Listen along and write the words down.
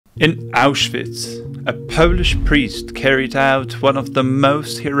In Auschwitz, a Polish priest carried out one of the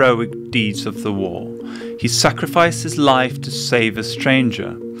most heroic deeds of the war. He sacrificed his life to save a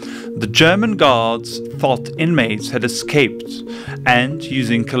stranger. The German guards thought inmates had escaped and,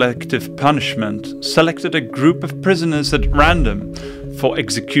 using collective punishment, selected a group of prisoners at random for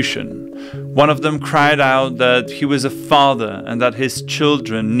execution. One of them cried out that he was a father and that his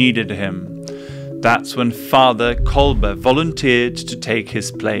children needed him. That's when Father Kolbe volunteered to take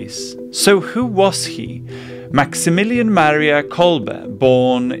his place. So who was he? Maksymilian Maria Kolbe,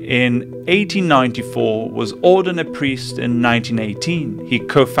 born in 1894, was ordained a priest in 1918. He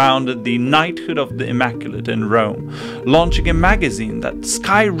co-founded the Knighthood of the Immaculate in Rome, launching a magazine that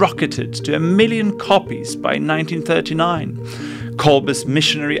skyrocketed to 1 million copies by 1939. Kolbe's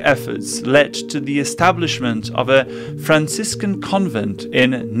missionary efforts led to the establishment of a Franciscan convent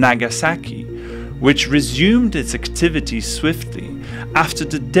in Nagasaki, which resumed its activities swiftly after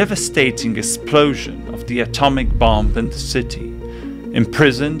the devastating explosion of the atomic bomb in the city.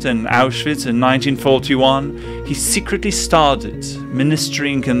 Imprisoned in Auschwitz in 1941, he secretly started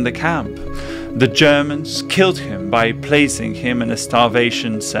ministering in the camp. The Germans killed him by placing him in a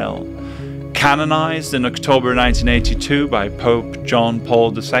starvation cell. Canonized in October 1982 by Pope John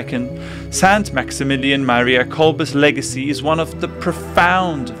Paul II, Saint Maksymilian Maria Kolbe's legacy is one of the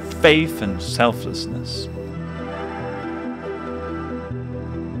profound faith and selflessness.